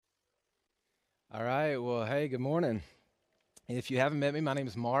All right. Well, hey, good morning. If you haven't met me, my name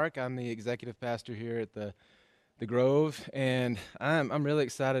is Mark. I'm the executive pastor here at the Grove, and I'm really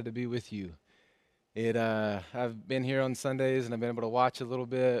excited to be with you. I've been here on Sundays and I've been able to watch a little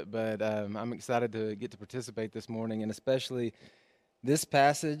bit, but I'm excited to get to participate this morning, and especially this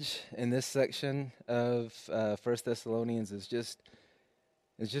passage in this section of First Thessalonians is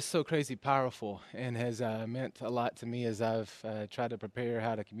just so crazy powerful and has meant a lot to me as I've tried to prepare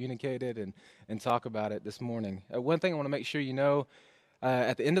how to communicate it and talk about it this morning. One thing I want to make sure you know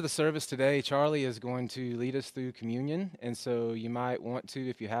at the end of the service today, Charlie is going to lead us through communion. And so you might want to,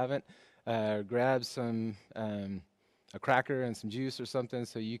 if you haven't, grab a cracker and some juice or something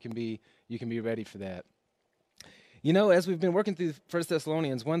so you can be ready for that. You know, as we've been working through First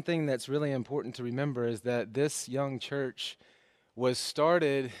Thessalonians, one thing that's really important to remember is that this young church was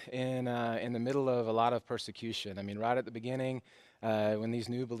started in the middle of a lot of persecution. I mean, right at the beginning, when these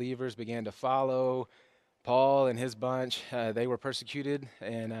new believers began to follow Paul and his bunch, they were persecuted,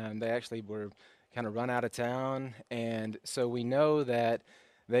 and they actually were kind of run out of town. And so we know that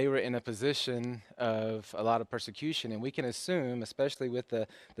they were in a position of a lot of persecution, and we can assume, especially with the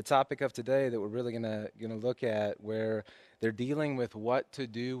topic of today that we're really gonna look at, where they're dealing with what to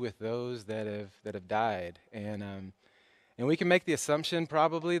do with those that have died, and we can make the assumption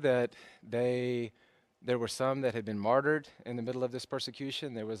probably that there were some that had been martyred in the middle of this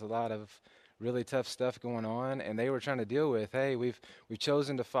persecution. There was a lot of really tough stuff going on, and they were trying to deal with, hey, we've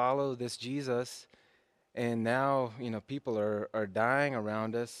chosen to follow this Jesus, and now people are dying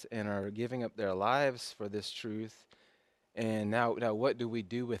around us and are giving up their lives for this truth. And now what do we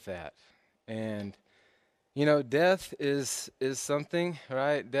do with that? And death is something,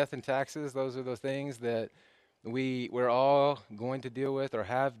 right? Death and taxes, those are the things that we're all going to deal with or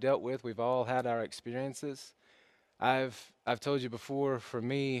have dealt with. We've all had our experiences. I've told you before, for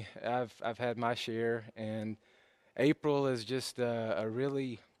me, I've had my share, and April is just a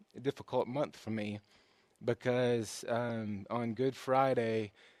really difficult month for me because on Good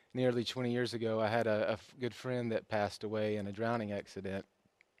Friday, nearly 20 years ago, I had a good friend that passed away in a drowning accident,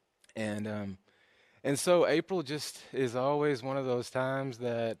 and so April just is always one of those times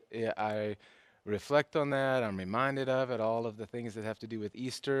that I reflect on that. I'm reminded of it, all of the things that have to do with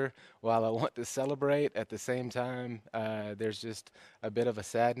Easter. While I want to celebrate, at the same time, there's just a bit of a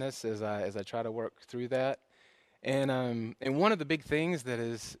sadness as I try to work through that. And one of the big things that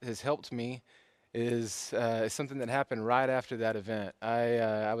has helped me is something that happened right after that event.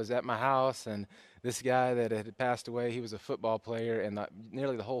 I was at my house, and this guy that had passed away, he was a football player, and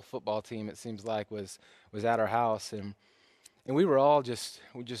nearly the whole football team, it seems like, was at our house, and we were all just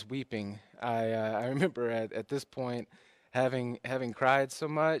weeping. I remember at this point having cried so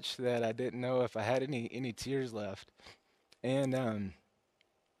much that I didn't know if I had any tears left, and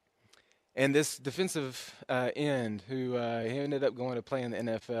this defensive end who he ended up going to play in the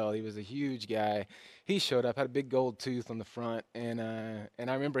NFL. He was a huge guy. He showed up, had a big gold tooth on the front, and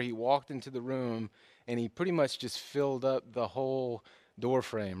I remember he walked into the room and he pretty much just filled up the whole door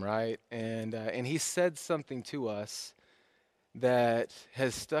frame, right? And he said something to us that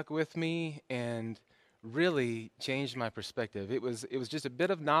has stuck with me and really changed my perspective. It was just a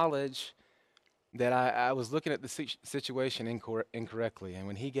bit of knowledge that I was looking at the situation incorrectly. And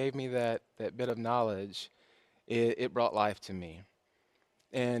when he gave me that bit of knowledge, it brought life to me.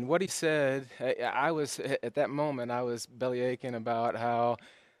 And what he said, I was at that moment, I was belly aching about how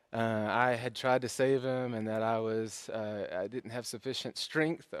I had tried to save him, and that I didn't have sufficient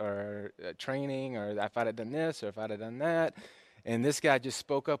strength or training, or if I'd have done this or if I'd have done that. And this guy just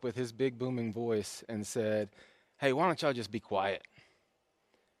spoke up with his big booming voice and said, "Hey, why don't y'all just be quiet?"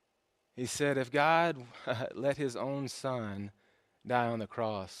 He said, if God let his own son die on the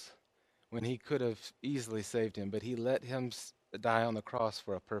cross when he could have easily saved him, but he let him die on the cross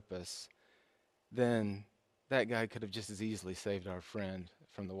for a purpose, then that guy could have just as easily saved our friend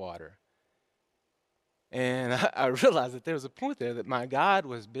from the water. And I realized that there was a point there that my God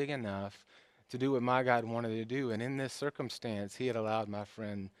was big enough to do what my God wanted to do. And in this circumstance, he had allowed my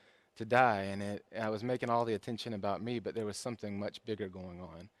friend to die. And I was making all the attention about me, but there was something much bigger going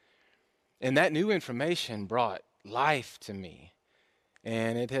on. And that new information brought life to me.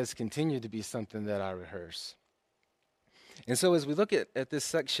 And it has continued to be something that I rehearse. And so as we look at this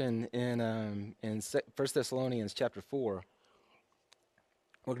section in 1 Thessalonians chapter 4,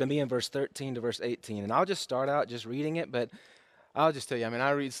 we're going to be in verse 13 to verse 18. And I'll just start out just reading it, but I'll just tell you, I mean,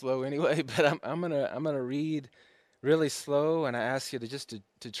 I read slow anyway, but I'm gonna read really slow, and I ask you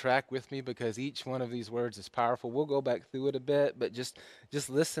to track with me because each one of these words is powerful. We'll go back through it a bit, but just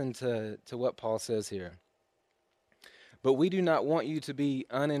listen to what Paul says here. But we do not want you to be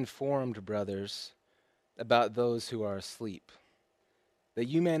uninformed, brothers, about those who are asleep, that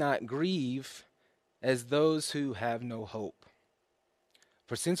you may not grieve as those who have no hope.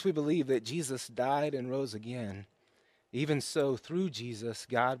 For since we believe that Jesus died and rose again, even so through Jesus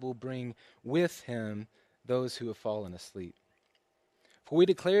God will bring with him those who have fallen asleep. For we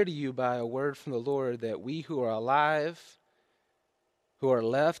declare to you by a word from the Lord that we who are alive, who are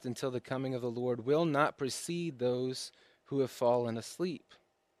left until the coming of the Lord, will not precede those who have fallen asleep.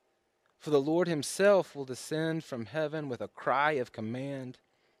 For the Lord himself will descend from heaven with a cry of command,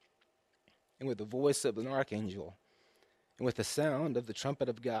 and with the voice of an archangel, and with the sound of the trumpet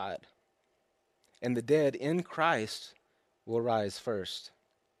of God. And the dead in Christ will rise first.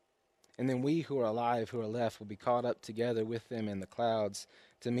 And then we who are alive, who are left, will be caught up together with them in the clouds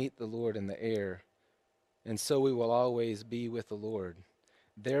to meet the Lord in the air. And so we will always be with the Lord.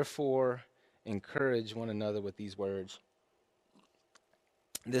 Therefore, encourage one another with these words.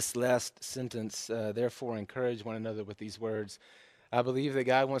 This last sentence, therefore encourage one another with these words. I believe that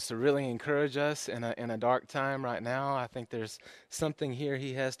God wants to really encourage us in a dark time right now. I think there's something here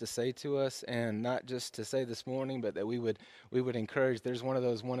he has to say to us, and not just to say this morning, but that we would encourage. There's one of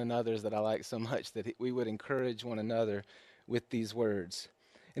those one another's that I like so much, that we would encourage one another with these words.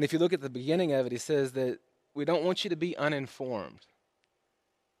 And if you look at the beginning of it, he says that we don't want you to be uninformed,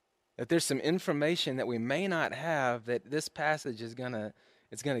 that there's some information that we may not have that this passage is going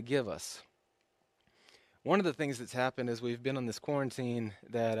to give us. One of the things that's happened is we've been on this quarantine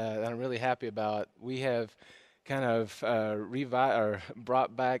that I'm really happy about. We have kind of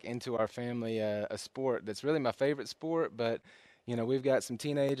brought back into our family a sport that's really my favorite sport, but you know, we've got some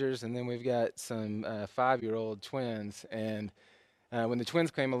teenagers and then we've got some 5-year-old twins. And when the twins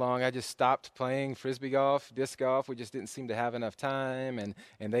came along, I just stopped playing frisbee golf, disc golf. We just didn't seem to have enough time, and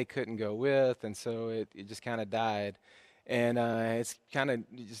they couldn't go with, and so it just kind of died. And it's kind of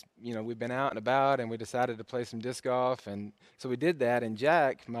just, you know, we've been out and about, and we decided to play some disc golf. And so we did that. And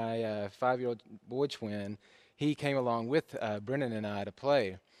Jack, my 5-year-old boy twin, he came along with Brennan and I to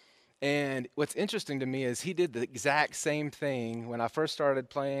play. And what's interesting to me is he did the exact same thing when I first started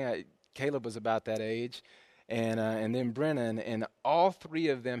playing. Caleb was about that age, and then Brennan, and all three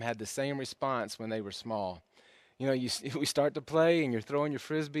of them had the same response when they were small. You know, we start to play, and you're throwing your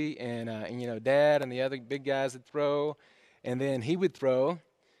frisbee, and you know, Dad and the other big guys would throw, and then he would throw,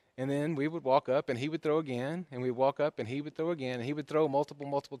 and then we would walk up, and he would throw again, and we'd walk up, and he would throw again, and he would throw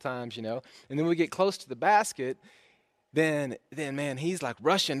multiple times, you know. And then we get close to the basket, then man, he's like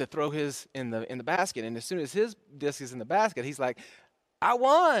rushing to throw his in the basket, and as soon as his disc is in the basket, he's like, I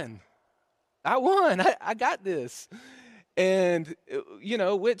won, I got this. And you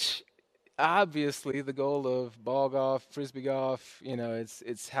know, which obviously the goal of ball golf, frisbee golf, you know,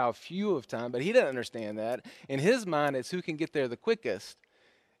 it's how few of time, but he didn't understand that. In his mind, it's who can get there the quickest.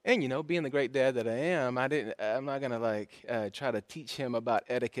 And you know, being the great dad that I am, I'm not gonna try to teach him about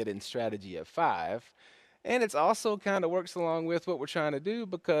etiquette and strategy at 5. And it's also kind of works along with what we're trying to do,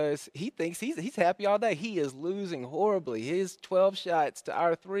 because he thinks he's happy all day. He is losing horribly. His 12 shots to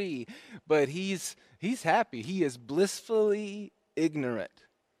our 3, but he's happy. He is blissfully ignorant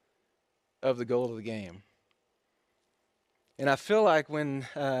of the goal of the game. And I feel like when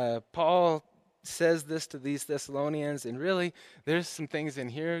Paul says this to these Thessalonians, and really there's some things in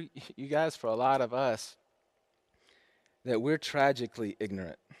here, you guys, for a lot of us, that we're tragically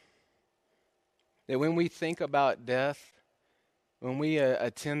ignorant. That when we think about death, when we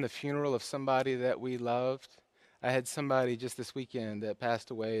attend the funeral of somebody that we loved, I had somebody just this weekend that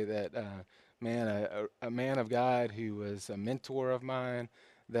passed away, that a man of God who was a mentor of mine,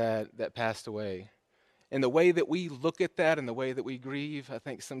 that passed away. And the way that we look at that and the way that we grieve, I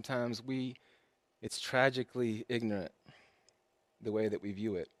think sometimes it's tragically ignorant, the way that we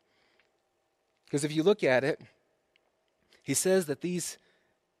view it. Because if you look at it, he says that these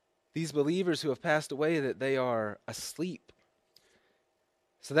believers who have passed away, that they are asleep.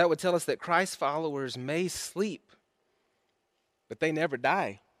 So that would tell us that Christ's followers may sleep, but they never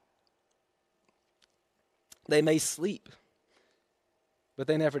die. They may sleep, but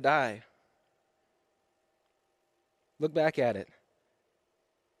they never die. Look back at it.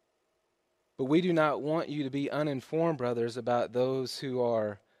 But we do not want you to be uninformed, brothers, about those who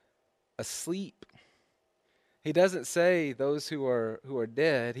are asleep. He doesn't say those who are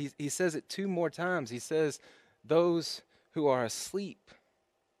dead. He says it 2 more times. He says those who are asleep.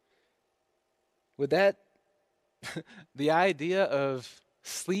 Would that, the idea of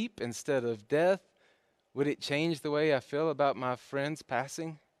sleep instead of death, would it change the way I feel about my friends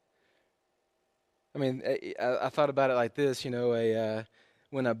passing? I mean, I thought about it like this, you know,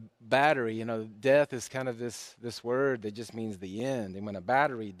 when a battery, death is kind of this word that just means the end. And when a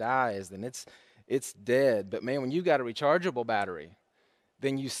battery dies, then it's dead. But man, when you got a rechargeable battery,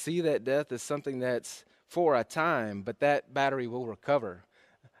 then you see that death as something that's for a time, but that battery will recover.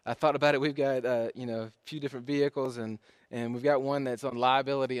 I thought about it. We've got a few different vehicles, and we've got one that's on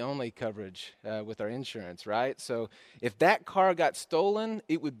liability only coverage with our insurance, right? So if that car got stolen,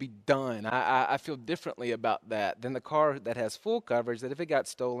 it would be done. I feel differently about that than the car that has full coverage. That if it got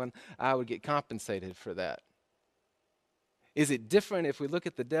stolen, I would get compensated for that. Is it different if we look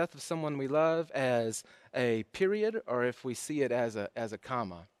at the death of someone we love as a period, or if we see it as a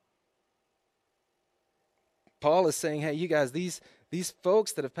comma? Paul is saying, hey, you guys, these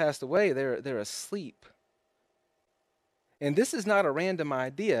folks that have passed away, they're asleep. And this is not a random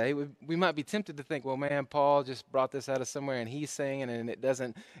idea. We might be tempted to think, well, man, Paul just brought this out of somewhere and he's saying it, and it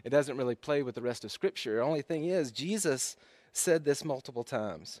doesn't really play with the rest of Scripture. The only thing is, Jesus said this multiple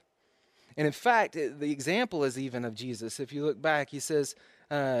times. And in fact, the example is even of Jesus. If you look back, he says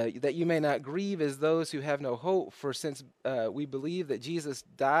that you may not grieve as those who have no hope, for since we believe that Jesus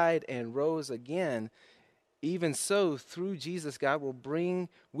died and rose again, even so, through Jesus, God will bring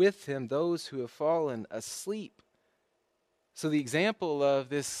with him those who have fallen asleep. So the example of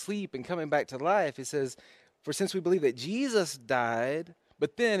this sleep and coming back to life, it says, for since we believe that Jesus died,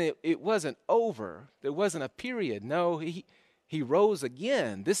 but then it wasn't over. There wasn't a period. No, he rose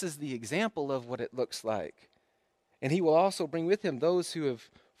again. This is the example of what it looks like. And he will also bring with him those who have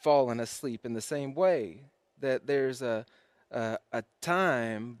fallen asleep in the same way, that there's a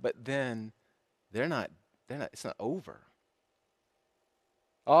time, but then it's not over.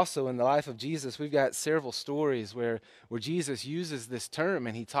 Also, in the life of Jesus, we've got several stories where Jesus uses this term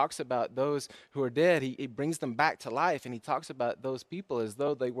and he talks about those who are dead. He brings them back to life, and he talks about those people as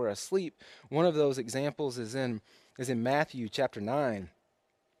though they were asleep. One of those examples is in Matthew chapter 9.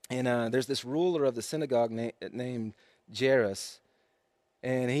 And there's this ruler of the synagogue named Jairus.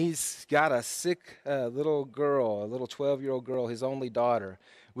 And he's got a sick little girl, a little 12-year-old girl, his only daughter.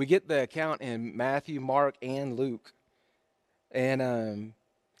 We get the account in Matthew, Mark, and Luke. And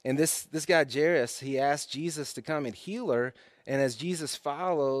this guy Jairus, he asked Jesus to come and heal her. And as Jesus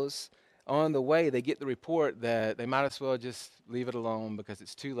follows on the way, they get the report that they might as well just leave it alone because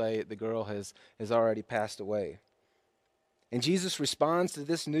it's too late. The girl has already passed away. And Jesus responds to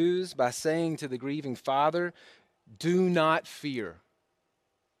this news by saying to the grieving father, "Do not fear.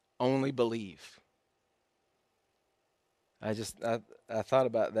 Only believe." I thought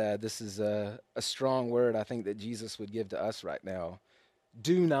about that. This is a strong word I think that Jesus would give to us right now.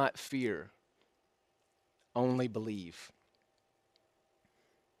 Do not fear. Only believe.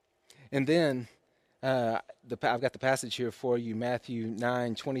 And then I've got the passage here for you, Matthew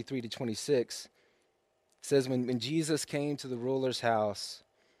 9:23-26. It says, when Jesus came to the ruler's house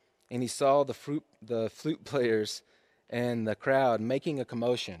and he saw the flute players and the crowd making a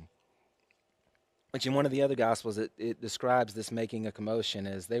commotion, which in one of the other Gospels, it describes this making a commotion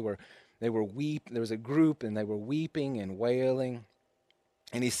as they were there was a group and they were weeping and wailing.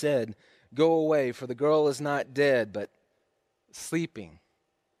 And he said, "Go away, for the girl is not dead, but sleeping."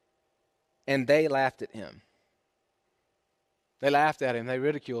 And they laughed at him. They laughed at him. They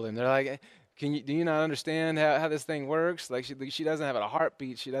ridiculed him. They're like, do you not understand how this thing works? Like she doesn't have a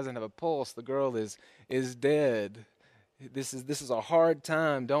heartbeat. She doesn't have a pulse. The girl is dead. This is a hard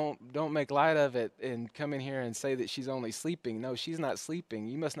time. Don't make light of it and come in here and say that she's only sleeping. No, she's not sleeping.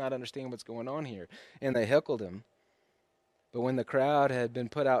 You must not understand what's going on here. And they heckled him. But when the crowd had been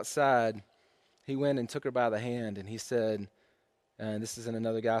put outside, he went and took her by the hand, and he said, and this is in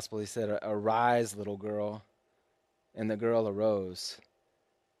another gospel, he said, "Arise, little girl." And the girl arose.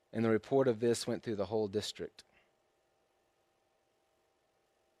 And the report of this went through the whole district.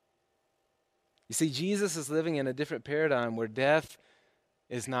 You see, Jesus is living in a different paradigm where death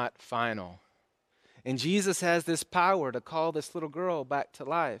is not final. And Jesus has this power to call this little girl back to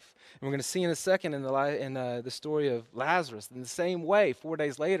life. And we're going to see in a second in the story of Lazarus. In the same way, 4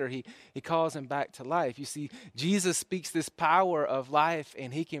 days later, he calls him back to life. You see, Jesus speaks this power of life,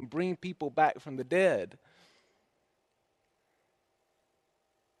 and he can bring people back from the dead.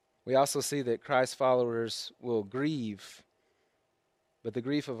 We also see that Christ followers will grieve, but the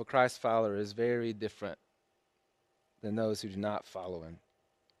grief of a Christ follower is very different than those who do not follow him.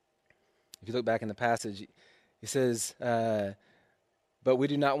 If you look back in the passage, he says, "But we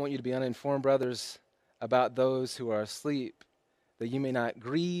do not want you to be uninformed, brothers, about those who are asleep, that you may not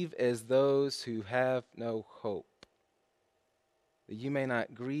grieve as those who have no hope." That you may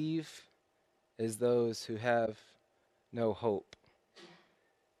not grieve as those who have no hope.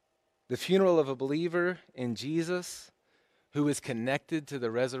 The funeral of a believer in Jesus who is connected to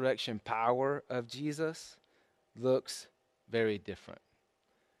the resurrection power of Jesus, looks very different.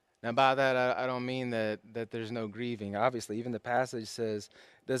 Now, by that, I don't mean that there's no grieving. Obviously, even the passage says,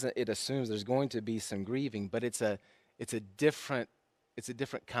 it assumes there's going to be some grieving, but it's a different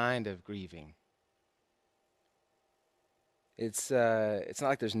kind of grieving. It's not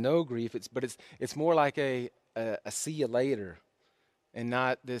like there's no grief, but it's more like a see you later, and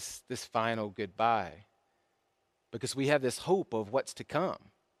not this final goodbye, because we have this hope of what's to come.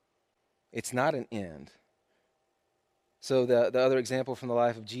 It's not an end. So the other example from the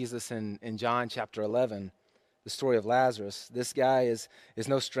life of Jesus in John chapter 11, the story of Lazarus. This guy is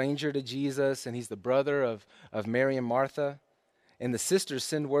no stranger to Jesus, and he's the brother of Mary and Martha. And the sisters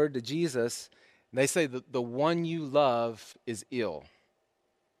send word to Jesus, and they say, the one you love is ill.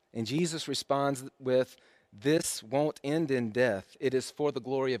 And Jesus responds with, this won't end in death. It is for the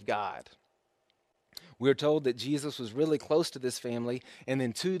glory of God. We're told that Jesus was really close to this family, and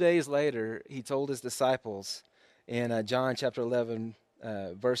then 2 days later, he told his disciples in John chapter 11,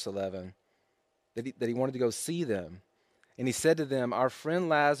 verse 11, that he wanted to go see them. And he said to them, our friend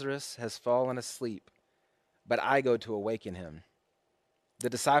Lazarus has fallen asleep, but I go to awaken him. The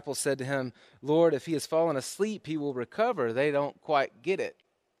disciples said to him, Lord, if he has fallen asleep, he will recover. They don't quite get it.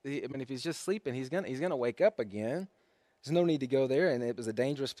 I mean, if he's just sleeping, he's gonna wake up again. There's no need to go there, and it was a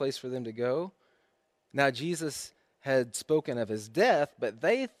dangerous place for them to go. Now, Jesus had spoken of his death, but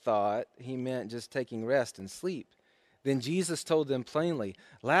they thought he meant just taking rest and sleep. Then Jesus told them plainly,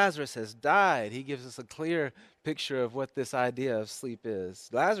 Lazarus has died. He gives us a clear picture of what this idea of sleep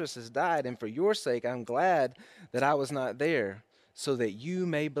is. Lazarus has died, and for your sake, I'm glad that I was not there, so that you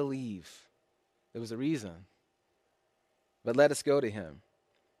may believe. There was a reason. But let us go to him.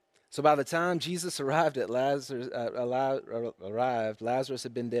 So by the time Jesus arrived, Lazarus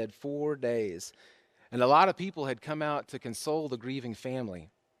had been dead 4 days. And a lot of people had come out to console the grieving family.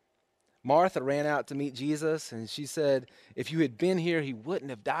 Martha ran out to meet Jesus, and she said, if you had been here, he wouldn't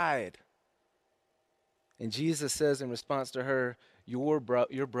have died. And Jesus says in response to her, your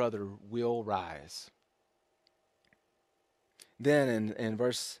brother will rise. Then in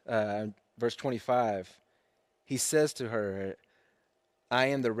verse 25, he says to her, I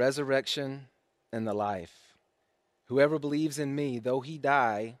am the resurrection and the life. Whoever believes in me, though he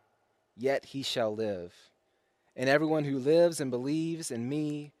die, yet he shall live. And everyone who lives and believes in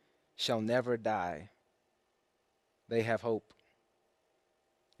me shall never die. They have hope.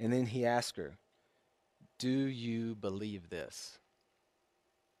 And then he asked her, do you believe this?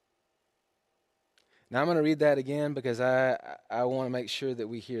 Now I'm going to read that again because I want to make sure that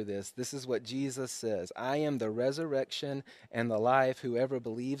we hear this. This is what Jesus says. I am the resurrection and the life. Whoever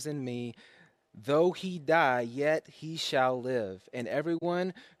believes in me, though he die, yet he shall live. And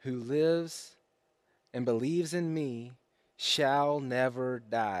everyone who lives and believes in me shall never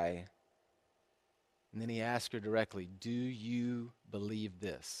die. And then he asked her directly, do you believe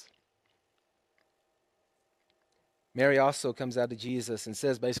this? Mary also comes out to Jesus and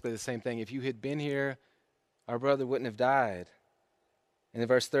says basically the same thing. If you had been here, our brother wouldn't have died. And in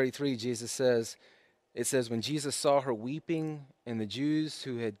verse 33, it says, when Jesus saw her weeping and the Jews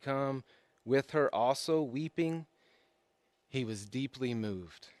who had come with her also weeping, he was deeply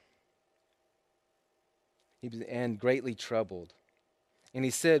moved. And greatly troubled. And he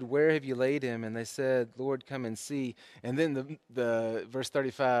said, where have you laid him? And they said, Lord, come and see. And then the verse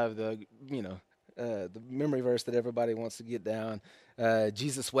 35, the memory verse that everybody wants to get down,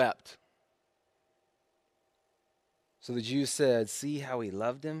 Jesus wept. So the Jews said, see how he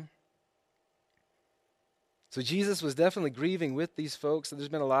loved him? So Jesus was definitely grieving with these folks. So there's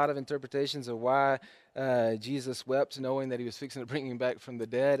been a lot of interpretations of why Jesus wept, knowing that he was fixing to bring him back from the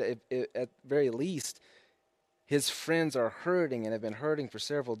dead. At very least, his friends are hurting and have been hurting for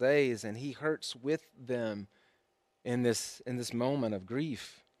several days, and he hurts with them in this moment of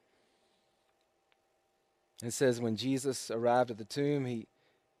grief. It says when Jesus arrived at the tomb, he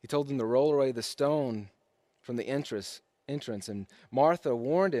told them to roll away the stone from the entrance. And Martha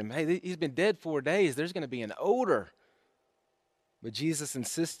warned him, hey, he's been dead 4 days. There's going to be an odor. But Jesus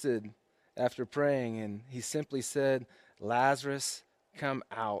insisted after praying, and he simply said, Lazarus, come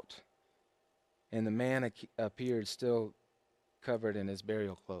out. And the man appeared still covered in his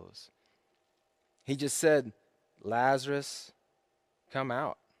burial clothes. He just said, Lazarus, come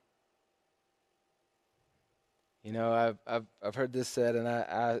out. You know, I've heard this said, and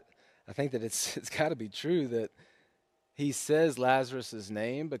I think that it's got to be true that he says Lazarus'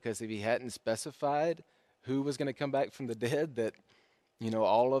 name because if he hadn't specified who was going to come back from the dead, that, you know,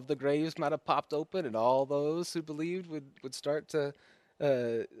 all of the graves might have popped open and all those who believed would start to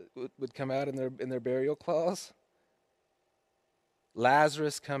would come out in their burial cloths.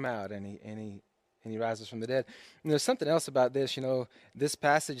 Lazarus, come out, and he rises from the dead. And there's something else about this. This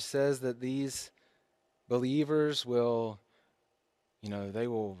passage says that these believers will, they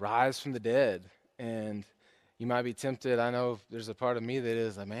will rise from the dead. And you might be tempted. I know there's a part of me that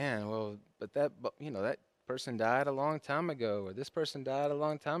is like, man, well, but that person died a long time ago, or this person died a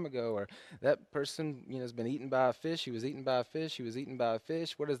long time ago, or that person, has been eaten by a fish. He was eaten by a fish. He was eaten by a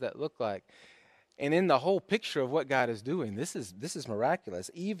fish. What does that look like? And in the whole picture of what God is doing, this is miraculous.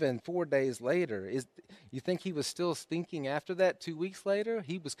 Even 4 days later, you think he was still stinking after that? 2 weeks later,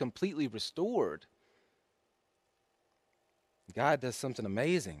 he was completely restored. God does something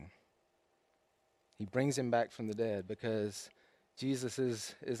amazing. He brings him back from the dead because Jesus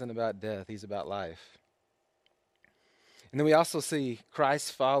isn't about death, he's about life. And then we also see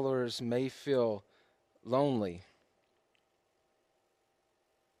Christ's followers may feel lonely,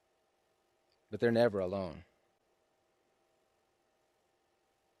 but they're never alone.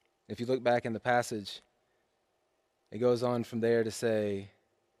 If you look back in the passage, it goes on from there to say,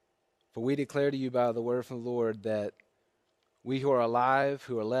 "For we declare to you by the word from the Lord that we who are alive,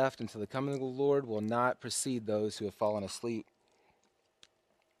 who are left until the coming of the Lord, will not precede those who have fallen asleep.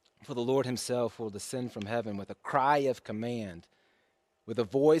 For the Lord himself will descend from heaven with a cry of command, with the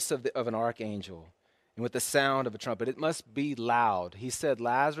voice of an archangel, and with the sound of a trumpet." It must be loud. He said,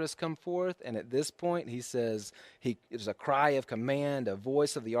 "Lazarus, come forth." And at this point, he says, there's a cry of command, a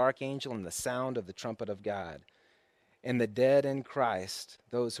voice of the archangel, and the sound of the trumpet of God. And the dead in Christ,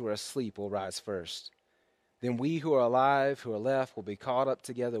 those who are asleep, will rise first. Then we who are alive, who are left, will be caught up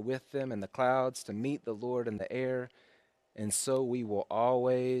together with them in the clouds to meet the Lord in the air. And so we will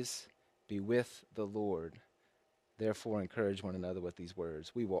always be with the Lord. Therefore, encourage one another with these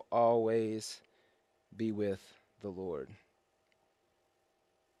words. We will always be with the Lord.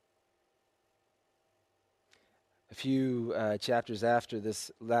 A few chapters after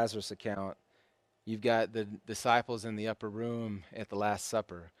this Lazarus account, you've got the disciples in the upper room at the Last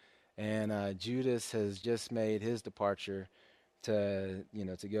Supper. And Judas has just made his departure to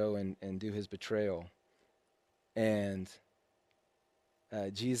go and do his betrayal. And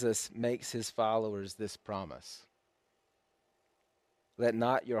Jesus makes his followers this promise: "Let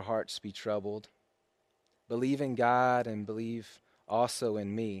not your hearts be troubled. Believe in God and believe also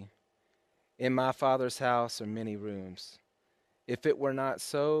in me. In my Father's house are many rooms. If it were not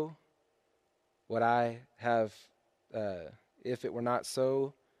so, would I have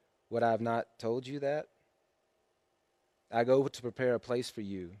not told you that? I go to prepare a place for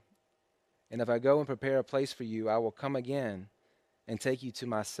you. And if I go and prepare a place for you, I will come again and take you to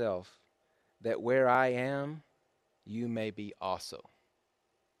myself, that where I am, you may be also."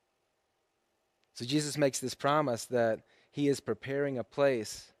 So Jesus makes this promise that he is preparing a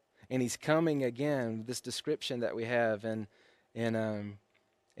place, and he's coming again. This description that we have in 1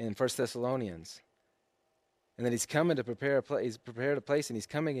 Thessalonians. And that he's coming to prepare a place. He's prepared a place, and he's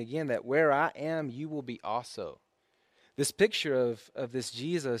coming again, that where I am, you will be also. This picture of this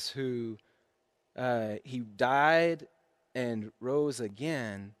Jesus who he died and rose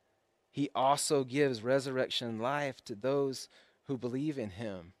again, he also gives resurrection life to those who believe in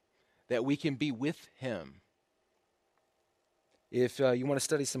him, that we can be with him. If you want to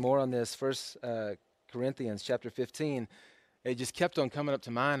study some more on this, 1 Corinthians chapter 15, it just kept on coming up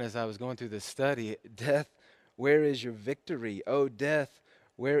to mind as I was going through this study. Death, where is your victory? Oh, death,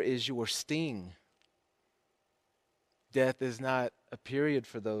 where is your sting? Death is not a period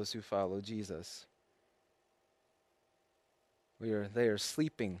for those who follow Jesus. They are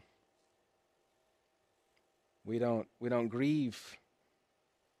sleeping. We don't grieve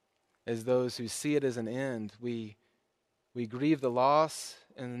as those who see it as an end. We grieve the loss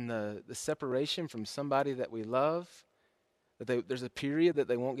and the separation from somebody that we love. That there's a period that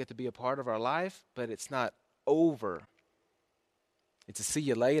they won't get to be a part of our life, but it's not over. It's a see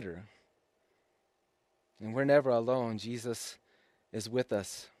you later. And we're never alone. Jesus is with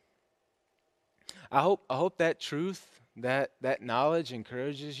us. I hope that truth, that knowledge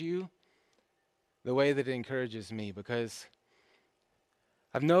encourages you the way that it encourages me, because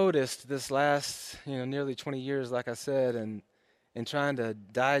I've noticed this last, nearly 20 years, like I said, and trying to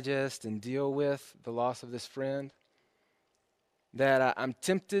digest and deal with the loss of this friend, that I'm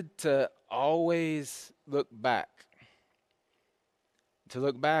tempted to always look back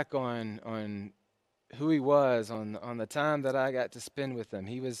on who he was, on the time that I got to spend with him.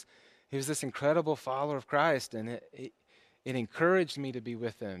 He was this incredible follower of Christ, and it encouraged me to be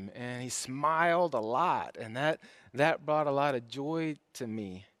with him, and he smiled a lot, and that brought a lot of joy to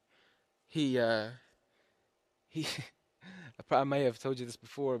me. He I probably may have told you this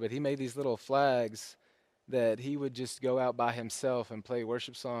before, but he made these little flags that he would just go out by himself and play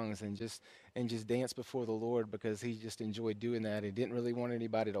worship songs and just dance before the Lord because he just enjoyed doing that. He didn't really want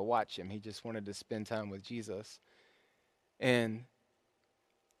anybody to watch him. He just wanted to spend time with Jesus. And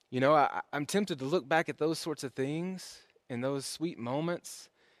I'm tempted to look back at those sorts of things and those sweet moments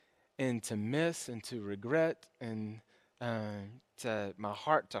and to miss and to regret and to my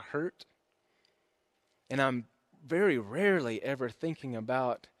heart to hurt. And I'm very rarely ever thinking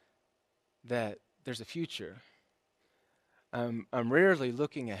about that there's a future. I'm rarely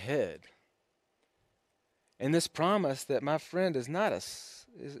looking ahead. And this promise that my friend is not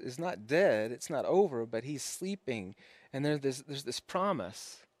dead, it's not over, but he's sleeping. And there's this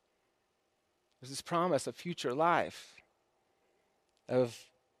promise. There's this promise of future life, of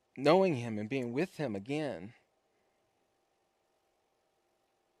knowing him and being with him again.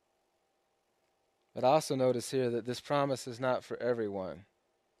 But I also notice here that this promise is not for everyone.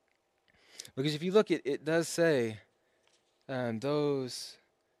 Because if you look at it, does say those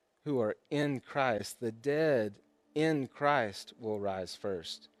who are in Christ, the dead in Christ will rise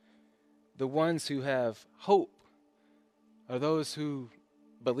first. The ones who have hope are those who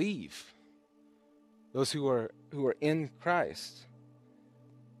believe, those who are in Christ.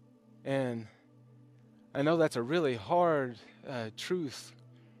 And I know that's a really hard truth,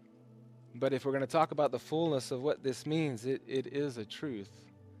 but if we're going to talk about the fullness of what this means, it is a truth.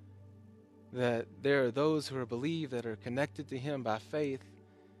 That there are those who are believed that are connected to him by faith,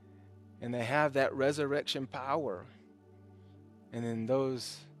 and they have that resurrection power. And then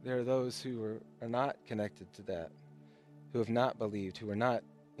there are those who are not connected to that, who have not believed, who are not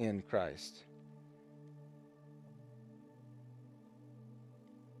in Christ.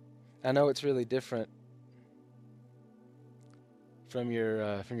 I know it's really different from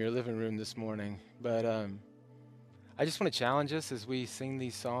your living room this morning, but I just want to challenge us as we sing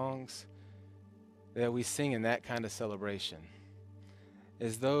these songs that we sing in that kind of celebration,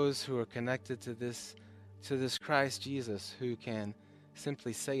 as those who are connected to this Christ Jesus, who can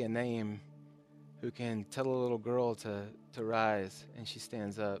simply say a name, who can tell a little girl to rise and she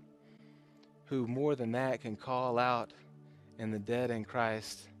stands up, who more than that can call out and the dead in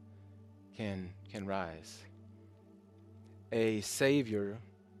Christ can rise. A Savior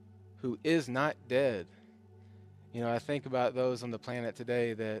who is not dead. I think about those on the planet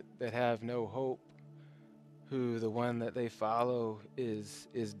today that have no hope, who the one that they follow is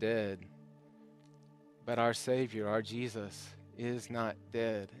dead. But our Savior, our Jesus, is not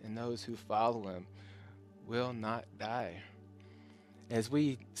dead, and those who follow him will not die. As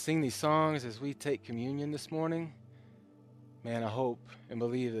we sing these songs, as we take communion this morning, man, I hope and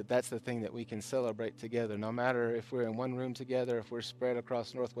believe that that's the thing that we can celebrate together, no matter if we're in one room together, if we're spread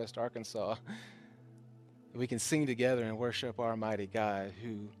across Northwest Arkansas. We can sing together and worship our mighty God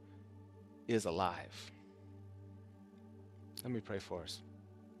who is alive. Let me pray for us.